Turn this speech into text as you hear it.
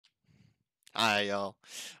Hi, y'all.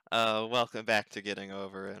 Welcome back to Getting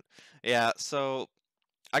Over It. Yeah, so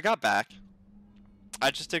I got back.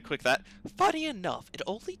 I just did quick that. Funny enough, it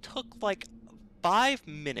only took like 5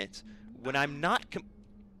 minutes when I'm not Our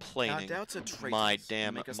complaining doubts are my traitors and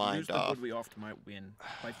damn make us lose mind the good off. we oft might win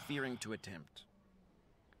by fearing to attempt.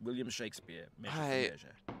 William Shakespeare, Measure for I.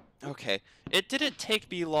 Measure. Okay. It didn't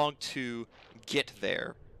take me long to get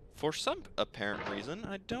there. For some apparent reason.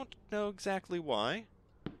 I don't know exactly why.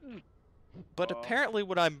 But apparently,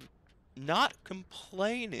 when I'm not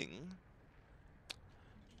complaining,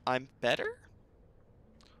 I'm better?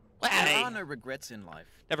 There Hey! are no regrets in life,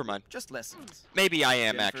 Never mind. just lessons. Maybe I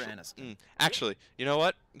am Jennifer actually. Aniston. Actually, you know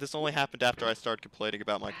what? This only happened after I started complaining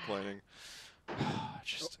about my complaining.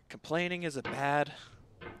 Just complaining is a bad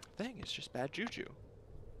thing. It's just bad juju.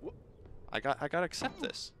 I gotta accept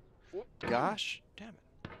this. Gosh, damn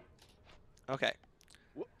it. Okay.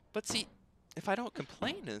 But see, if I don't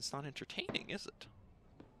complain, then it's not entertaining, is it?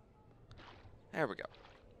 There we go.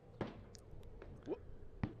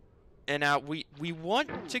 And now we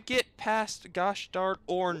want to get past gosh darn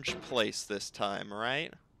Orange Place this time,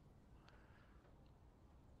 right?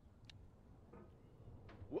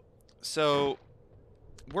 So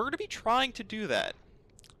we're gonna be trying to do that.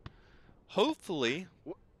 Hopefully,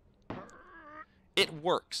 it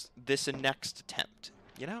works this next attempt.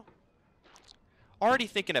 You know? Already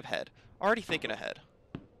thinking ahead. Already thinking ahead.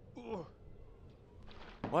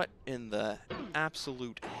 What in the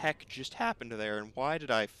absolute heck just happened there, and why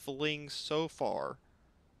did I fling so far?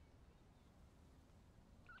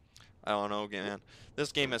 I don't know, man.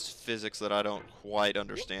 This game has physics that I don't quite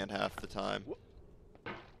understand half the time.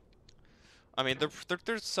 I mean, there's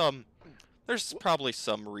probably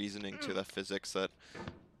some reasoning to the physics that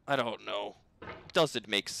I don't know. Doesn't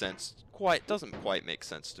make sense. Doesn't quite make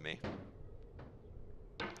sense to me.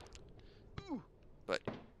 But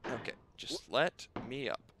okay, just let me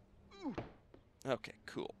up. Okay,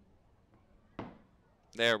 cool.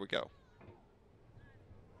 There we go.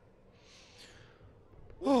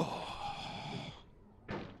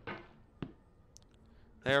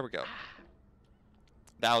 There we go.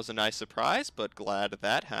 That was a nice surprise, but glad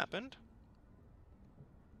that happened.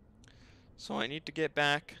 So I need to get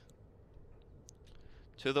back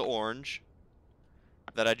to the orange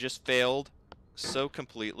that I just failed so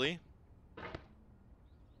completely.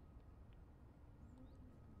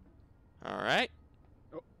 Alright.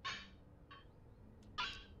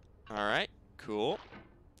 Alright. Cool.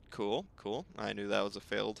 Cool. Cool. I knew that was a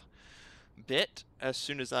failed bit as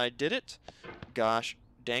soon as I did it. Gosh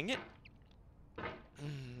dang it.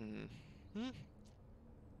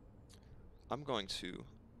 I'm going to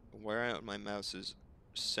wear out my mouse's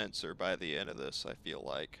sensor by the end of this, I feel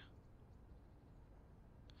like.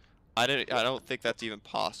 I don't think that's even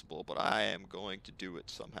possible, but I am going to do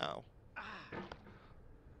it somehow.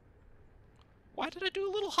 Why did I do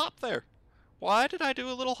a little hop there? Why did I do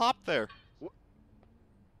a little hop there?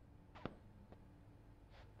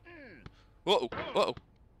 Whoa, whoa.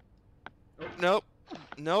 Nope.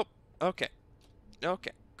 Nope. Okay.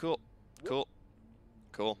 Okay. Cool. Cool.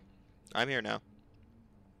 Cool. I'm here now.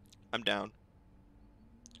 I'm down.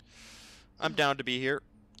 I'm down to be here.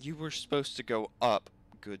 You were supposed to go up,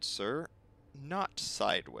 good sir, not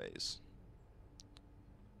sideways.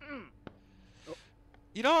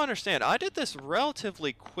 You don't understand. I did this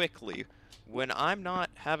relatively quickly when I'm not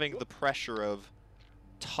having the pressure of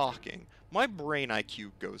talking. My brain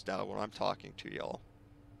IQ goes down when I'm talking to y'all.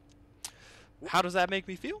 How does that make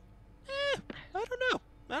me feel? I don't know.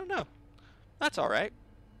 I don't know. That's alright.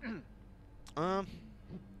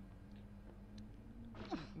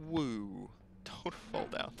 Woo. Don't fall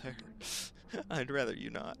down there. I'd rather you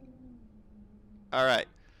not. Alright.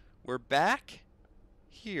 We're back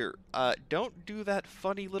here. Don't do that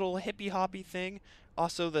funny little hippy hoppy thing.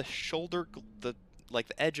 Also the shoulder, like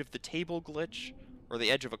the edge of the table glitch, or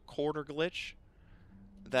the edge of a corner glitch,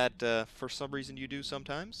 that for some reason you do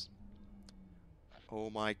sometimes. Oh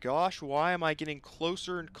my gosh, why am I getting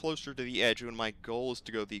closer and closer to the edge when my goal is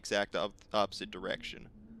to go the exact opposite direction?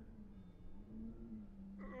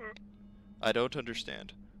 I don't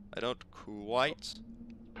understand. I don't quite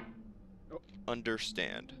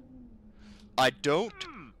understand. I don't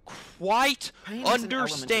quite Pain is an element of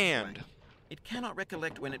understand. brain. It cannot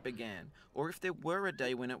recollect when it began, or if there were a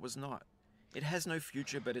day when it was not. It has no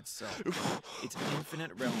future but itself. Its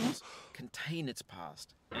infinite realms contain its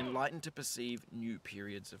past, enlightened to perceive new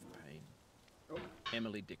periods of pain.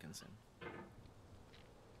 Emily Dickinson.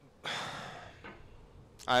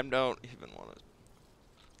 I don't even want to.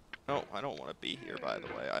 No, I don't want to be here. By the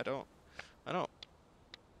way, I don't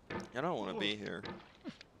want to be here.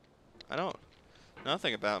 I don't.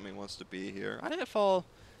 Nothing about me wants to be here. I didn't fall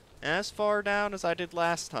as far down as I did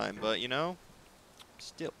last time, but you know,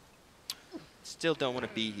 still don't want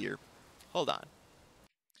to be here. Hold on.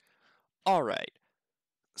 Alright,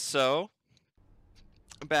 so,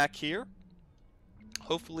 back here.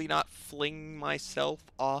 Hopefully not fling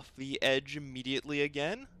myself off the edge immediately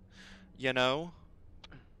again. You know?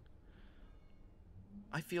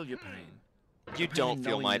 I feel your pain. You don't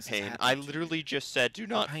feel my pain. I literally just said do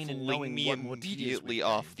not pain in fling knowing me what more tears immediately we've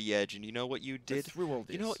off paid. the edge. And you know what you did? through all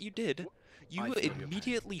You know this, what you did? You I feel your pain.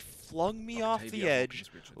 immediately flung me off the Octavia edge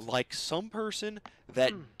Hawkins Richardson. like some person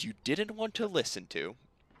that you didn't want to listen to.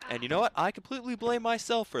 And you know what? I completely blame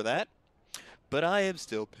myself for that. But I am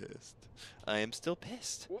still pissed. I am still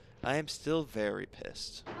pissed. I am still very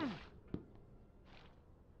pissed.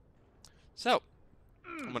 So,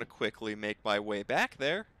 I'm going to quickly make my way back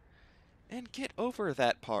there and get over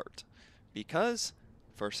that part. Because,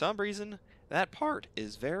 for some reason, that part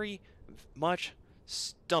is very much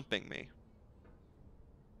stumping me.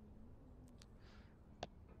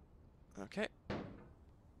 Okay.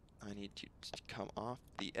 I need you to come off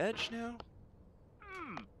the edge now.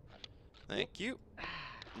 Thank you.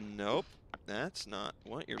 Nope. That's not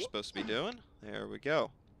what you're supposed to be doing. There we go.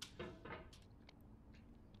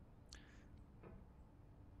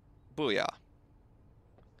 Booyah.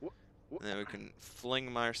 And then we can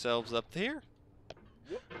fling ourselves up here.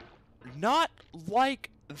 Not like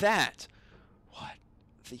that. What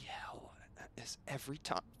the hell is every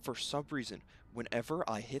time? For some reason, whenever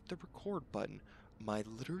I hit the record button, my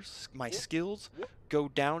skills go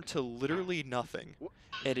down to literally nothing.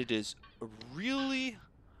 And it is really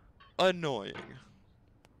annoying.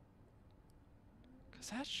 Because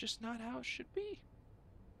that's just not how it should be.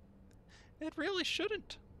 It really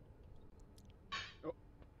shouldn't.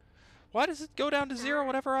 Why does it go down to 0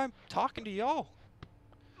 whenever I'm talking to y'all?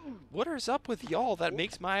 What is up with y'all that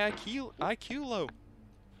makes my IQ low?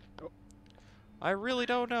 I really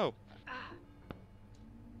don't know.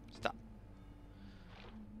 Stop.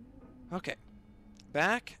 Okay.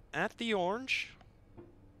 Back at the orange.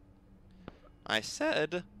 I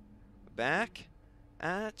said back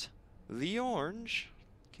at the orange.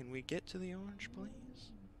 Can we get to the orange, please?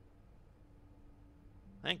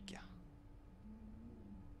 Thank you.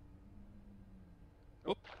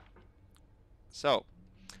 Oop. So,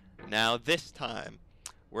 now this time,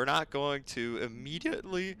 we're not going to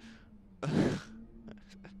immediately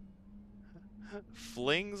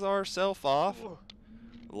flings ourselves off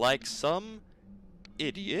like some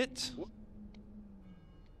idiot.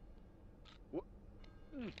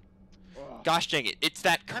 Gosh dang it, it's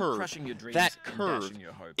that curve. Crushing your dreams That and curve. dashing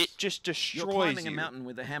your hopes. It just destroys You're climbing you. a mountain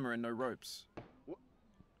with a hammer and no ropes.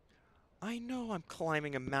 I know I'm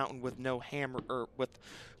climbing a mountain with no hammer,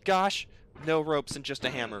 gosh, no ropes and just a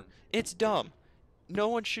hammer. It's dumb. No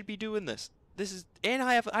one should be doing this. And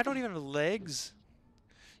I don't even have legs.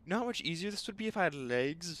 You know how much easier this would be if I had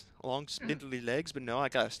legs, long spindly legs, but no, I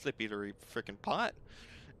got a slippy freaking pot.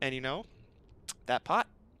 And you know, that pot,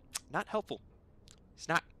 not helpful. It's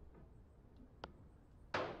not.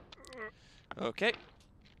 Okay.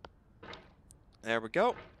 There we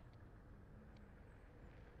go.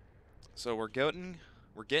 So we're getting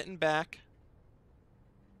back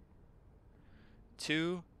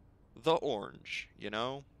to the orange, you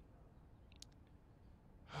know?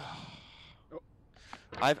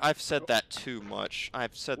 I've said that too much.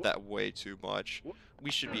 I've said that way too much.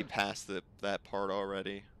 We should be past that part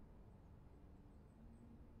already.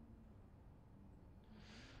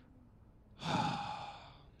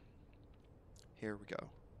 Here we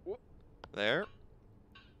go. There.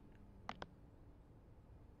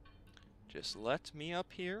 Just let me up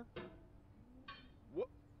here.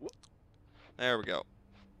 There we go.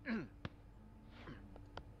 And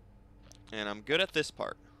I'm good at this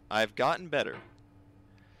part. I've gotten better.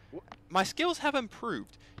 My skills have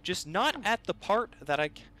improved, just not at the part that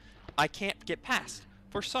I can't get past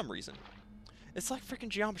for some reason. It's like freaking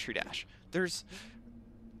Geometry Dash.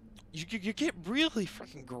 You get really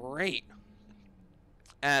freaking great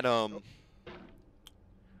at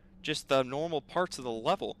just the normal parts of the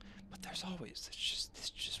level, but there's always this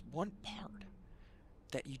just one part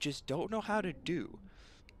that you just don't know how to do,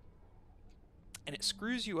 and it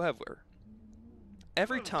screws you over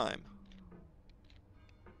every time.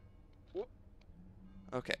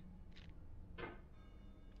 Okay.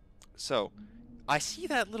 So, I see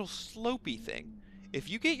that little slopey thing. If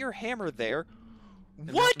you get your hammer there,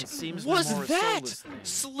 what was that?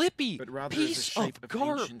 Slippy piece of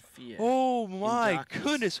garbage. Oh my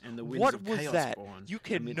goodness. What was that? You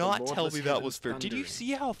cannot tell me that was fair. Did you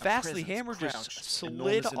see how fast the hammer just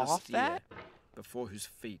slid off that? before whose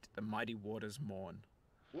feet the mighty waters mourn.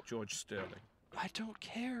 George Sterling. I don't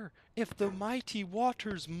care if the mighty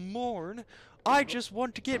waters mourn. I just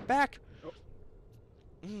want to get back.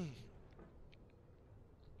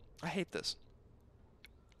 I hate this.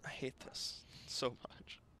 I hate this so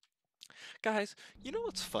much. Guys, you know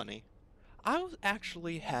what's funny? I was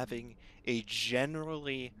actually having a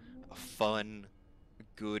generally fun,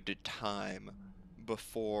 good time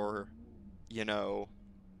before, you know,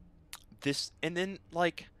 this, and then,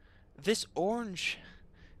 like, this orange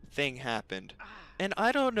thing happened. And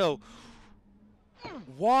I don't know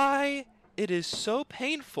why it is so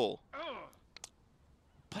painful,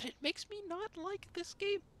 but it makes me not like this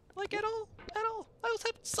game, like, at all, at all. I was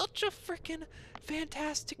having such a freaking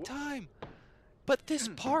fantastic time. But this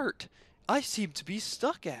part, I seem to be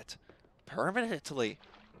stuck at permanently.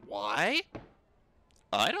 Why?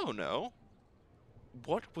 I don't know.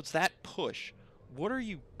 What was that push? What are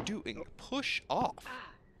you doing? Push off.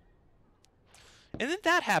 And then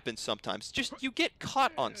that happens sometimes. Just, you get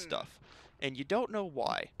caught on stuff, and you don't know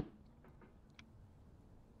why.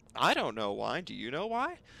 I don't know why. Do you know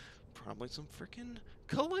why? Probably some freaking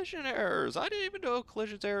collision errors. I didn't even know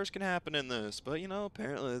collision errors can happen in this, but, you know,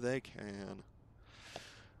 apparently they can.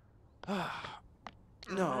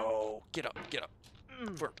 No. Get up, get up.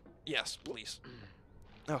 Yes, please.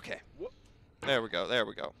 Okay. There we go, there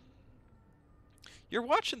we go. You're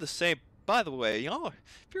watching the same... By the way, y'all,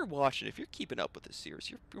 if you're keeping up with this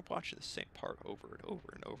series, you're watching the same part over and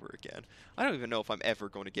over and over again. I don't even know if I'm ever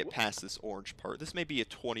going to get past this orange part. This may be a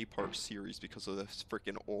 20-part series because of this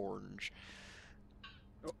freaking orange.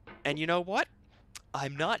 And you know what?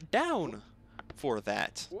 I'm not down for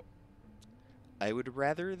that. I would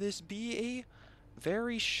rather this be a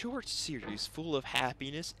very short series full of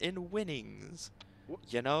happiness and winnings.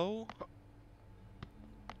 You know? Oh,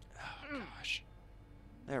 gosh.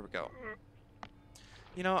 There we go.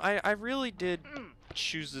 You know, I really did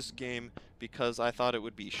choose this game because I thought it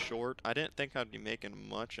would be short. I didn't think I'd be making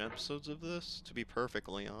much episodes of this, to be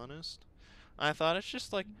perfectly honest. I thought it's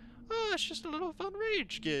just like, oh, it's just a little fun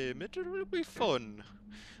rage game. It'll be fun.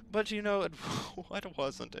 But, you know, it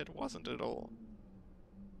wasn't. It wasn't at all.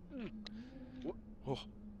 Oh.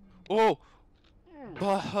 Oh!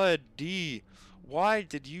 Buddy! Why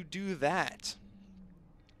did you do that?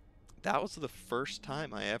 That was the first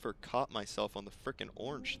time I ever caught myself on the frickin'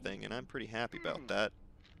 orange thing, and I'm pretty happy about that.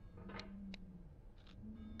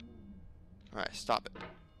 Alright, stop it.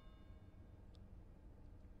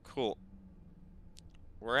 Cool.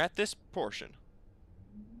 We're at this portion.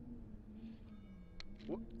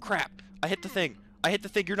 Crap! I hit the thing! I hit the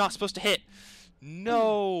thing you're not supposed to hit!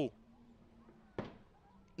 No!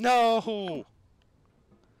 No!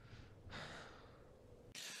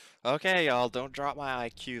 Okay, y'all, don't drop my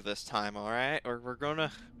IQ this time, alright? Or we're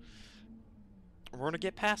gonna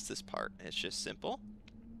get past this part. It's just simple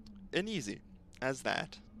and easy as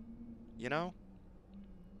that. You know?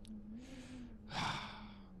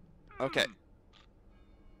 Okay.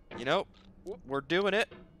 You know, we're doing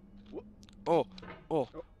it. Oh,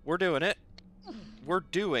 we're doing it. We're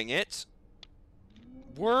doing it.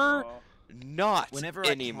 We're not Whenever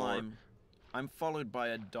anymore. I climb, I'm followed by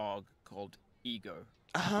a dog called Ego.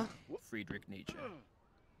 Uh-huh. Friedrich Nietzsche.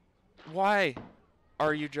 Why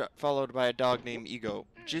are you followed by a dog named Ego?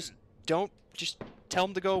 Just tell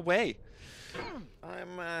him to go away.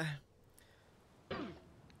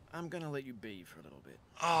 I'm gonna let you be for a little bit.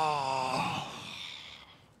 Oh.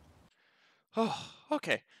 Oh,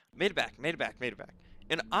 okay. Made it back.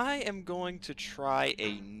 And I am going to try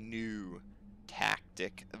a new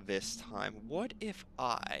tactic this time. What if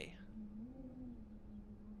I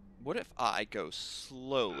go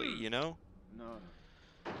slowly, you know? No.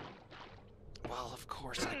 Well, of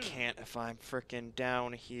course I can't if I'm frickin'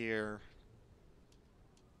 down here.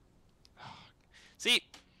 See,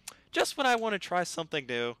 just when I want to try something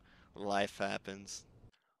new, life happens.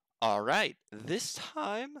 Alright, this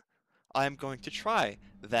time I'm going to try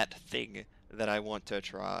that thing that I want to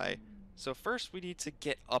try. So first we need to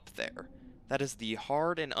get up there. That is the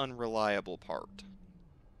hard and unreliable part.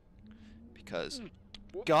 Because,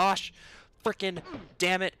 gosh, frickin'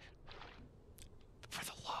 damn it. For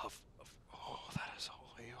the love of, oh, that is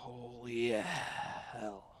holy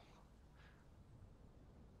hell.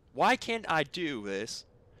 Why can't I do this?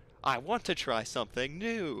 I want to try something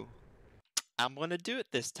new. I'm gonna do it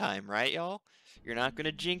this time, right, y'all? You're not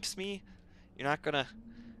gonna jinx me. You're not gonna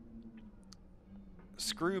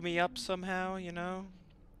screw me up somehow, you know?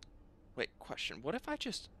 Wait, question. What if I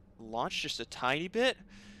just launch just a tiny bit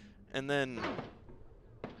and then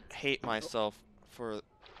hate myself for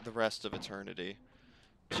the rest of eternity?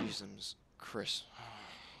 Jesus, Chris.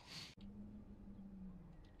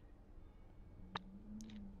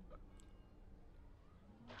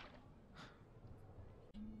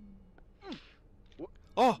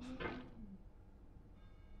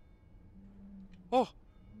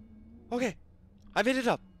 I made it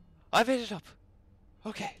up. I made it up.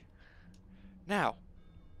 Okay. Now,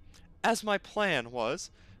 as my plan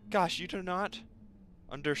was, gosh, you do not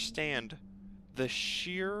understand the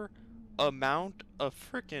sheer amount of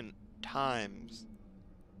frickin' times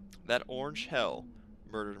that orange hell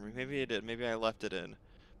murdered me. Maybe it did. Maybe I left it in.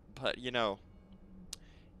 But, you know,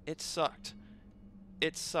 it sucked.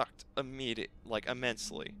 It sucked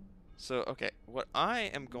immensely. So, okay, what I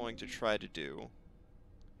am going to try to do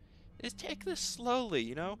is take this slowly,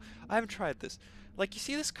 you know? I haven't tried this. Like, you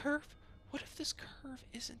see this curve? What if this curve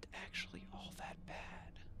isn't actually all that bad?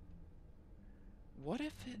 What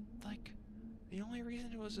if it, like, the only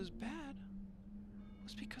reason it was as bad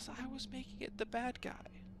was because I was making it the bad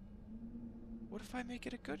guy? What if I make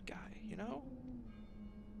it a good guy, you know?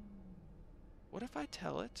 What if I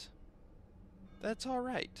tell it that it's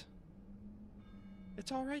alright?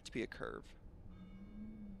 It's alright to be a curve.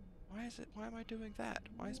 Why am I doing that?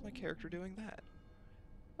 Why is my character doing that?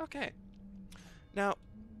 Okay. Now,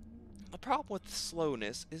 the problem with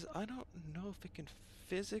slowness is I don't know if it can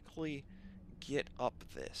physically get up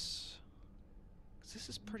this. 'Cause this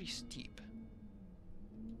is pretty steep.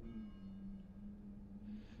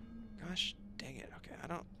 Gosh dang it. Okay, I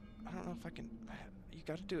don't know if I can. You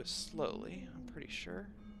gotta do it slowly, I'm pretty sure.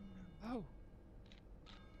 Oh.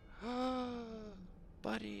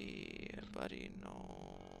 Buddy, no.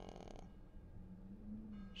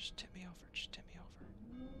 Just tip me over, just tip me over.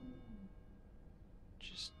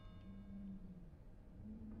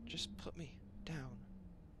 Just put me down.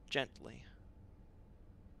 Gently.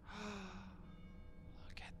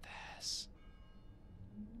 Look at this.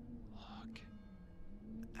 Look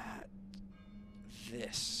at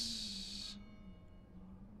this.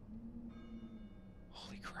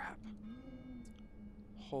 Holy crap.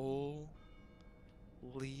 Holy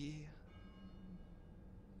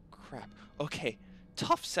crap. Okay,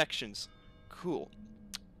 tough sections. Cool.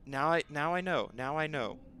 Now I know. Now I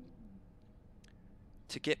know.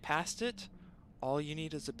 To get past it, all you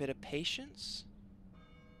need is a bit of patience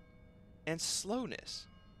and slowness.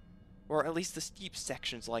 Or at least the steep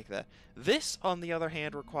sections like that. This, on the other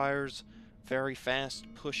hand, requires very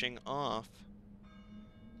fast pushing off.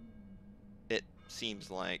 It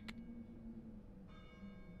seems like.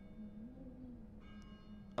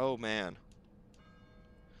 Oh man.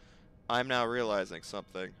 I'm now realizing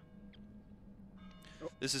something.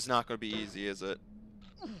 This is not going to be easy, is it?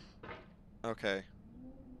 Okay.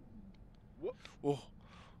 Oh.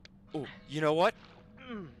 Oh, you know what?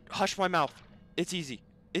 Hush my mouth. It's easy.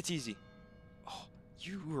 It's easy. Oh,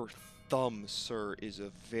 your thumb, sir, is a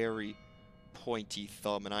very pointy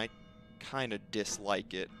thumb, and I kind of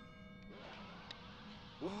dislike it.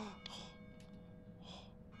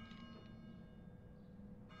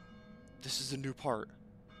 This is a new part.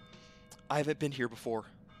 I haven't been here before.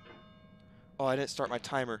 Oh, I didn't start my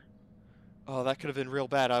timer. Oh, that could have been real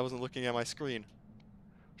bad. I wasn't looking at my screen.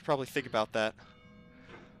 Should probably think about that.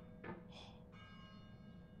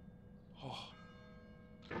 Oh.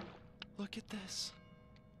 Look at this.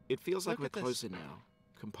 It feels like Look we're at this. closer now.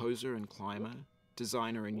 Composer and climber,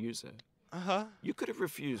 designer and user. Uh-huh. You could have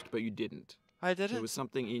refused, but you didn't. I didn't. There was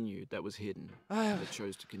something in you that was hidden, that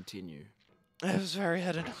chose to continue. It was very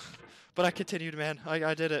hidden. But I continued, man.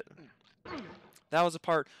 I did it. That was a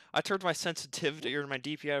part. I turned my sensitivity or my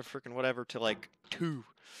DPI or freaking whatever to like 2.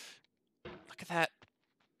 Look at that.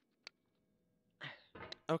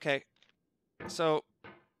 Okay. So,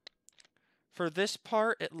 for this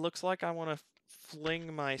part, it looks like I want to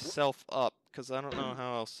fling myself up, because I don't know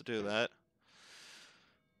how else to do that.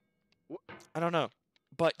 I don't know.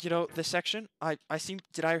 But, you know, this section,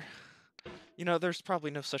 you know, there's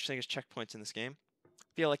probably no such thing as checkpoints in this game.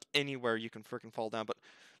 I feel like anywhere you can freaking fall down, but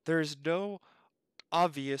there's no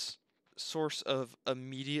obvious source of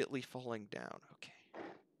immediately falling down. Okay.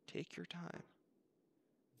 Take your time.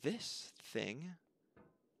 This thing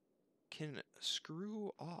can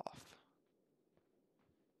screw off.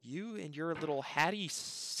 You and your little hatty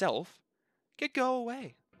self could go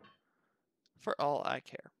away. For all I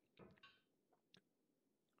care.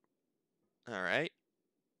 Alright.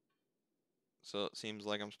 So it seems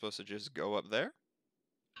like I'm supposed to just go up there.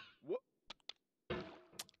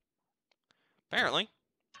 Apparently.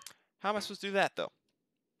 How am I supposed to do that, though?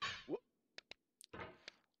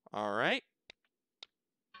 Alright.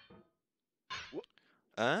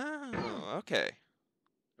 Oh, okay.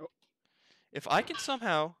 If I can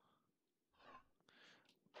somehow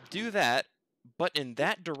do that, but in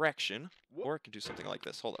that direction, or I can do something like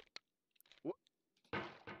this. Hold up.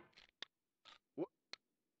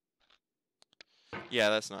 Yeah,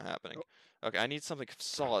 that's not happening. Okay, I need something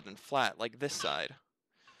solid and flat, like this side.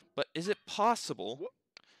 But is it possible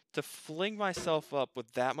to fling myself up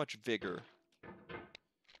with that much vigor.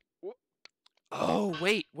 Oh,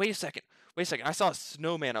 wait a second. Wait a second. I saw a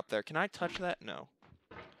snowman up there. Can I touch that? No.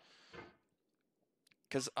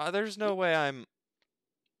 Because there's no way I'm...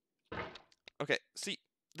 Okay, see,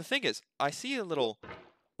 the thing is, I see a little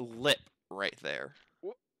lip right there.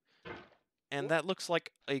 And that looks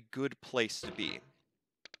like a good place to be.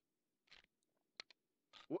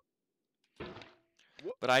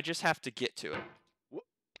 But I just have to get to it.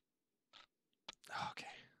 Okay.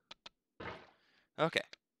 Okay.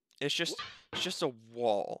 It's just a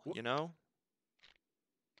wall, you know?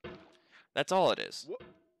 That's all it is.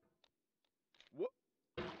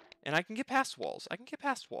 And I can get past walls. I can get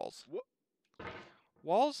past walls.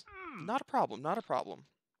 Walls? Not a problem, not a problem.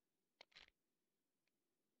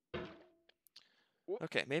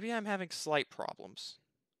 Okay, maybe I'm having slight problems.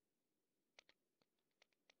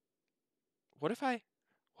 What if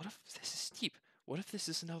this is steep? What if this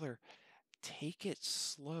is another take it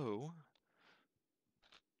slow?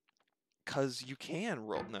 'Cause you can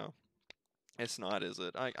roll. No. It's not, is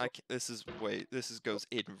it? This goes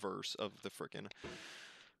inverse of the frickin'.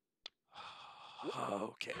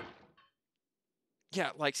 Okay.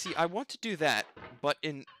 Yeah, like, see, I want to do that, but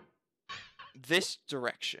in this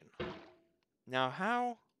direction. Now,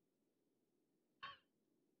 how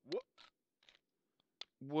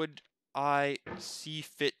would I see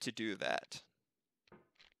fit to do that?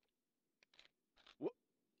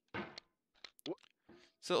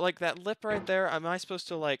 So, like, that lip right there, am I supposed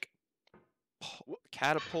to, like,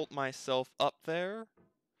 catapult myself up there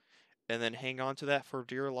and then hang on to that for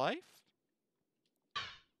dear life?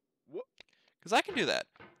 Because I can do that.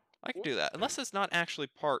 I can do that. Unless it's not actually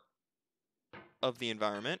part of the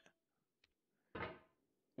environment,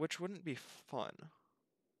 which wouldn't be fun.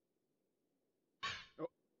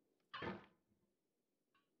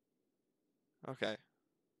 Okay.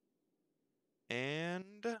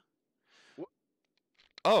 And...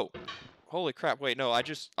 Oh! Holy crap, wait, no,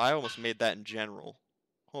 I almost made that in general.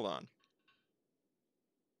 Hold on.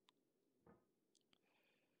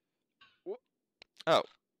 Oh,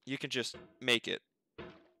 you can just make it.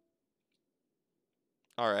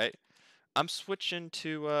 Alright. I'm switching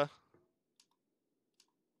to,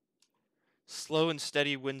 slow and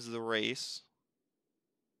steady wins the race.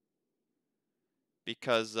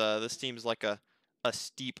 Because, this seems like a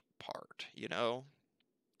steep part, you know?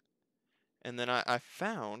 And then I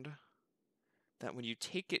found that when you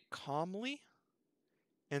take it calmly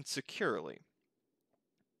and securely...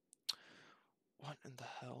 What in the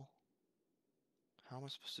hell? How am I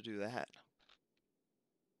supposed to do that?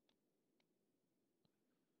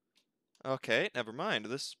 Okay, never mind.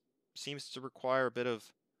 This seems to require a bit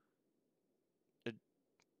of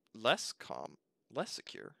less calm, less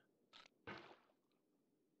secure.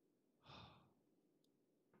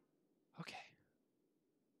 Okay.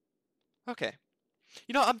 Okay.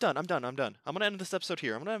 You know, I'm done. I'm done. I'm done. I'm gonna end this episode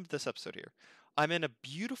here. I'm in a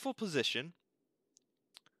beautiful position,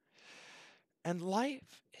 and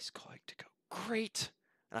life is going to go great,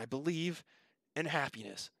 and I believe in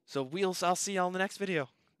happiness. So I'll see y'all in the next video.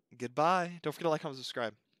 Goodbye. Don't forget to like, comment,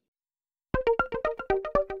 subscribe.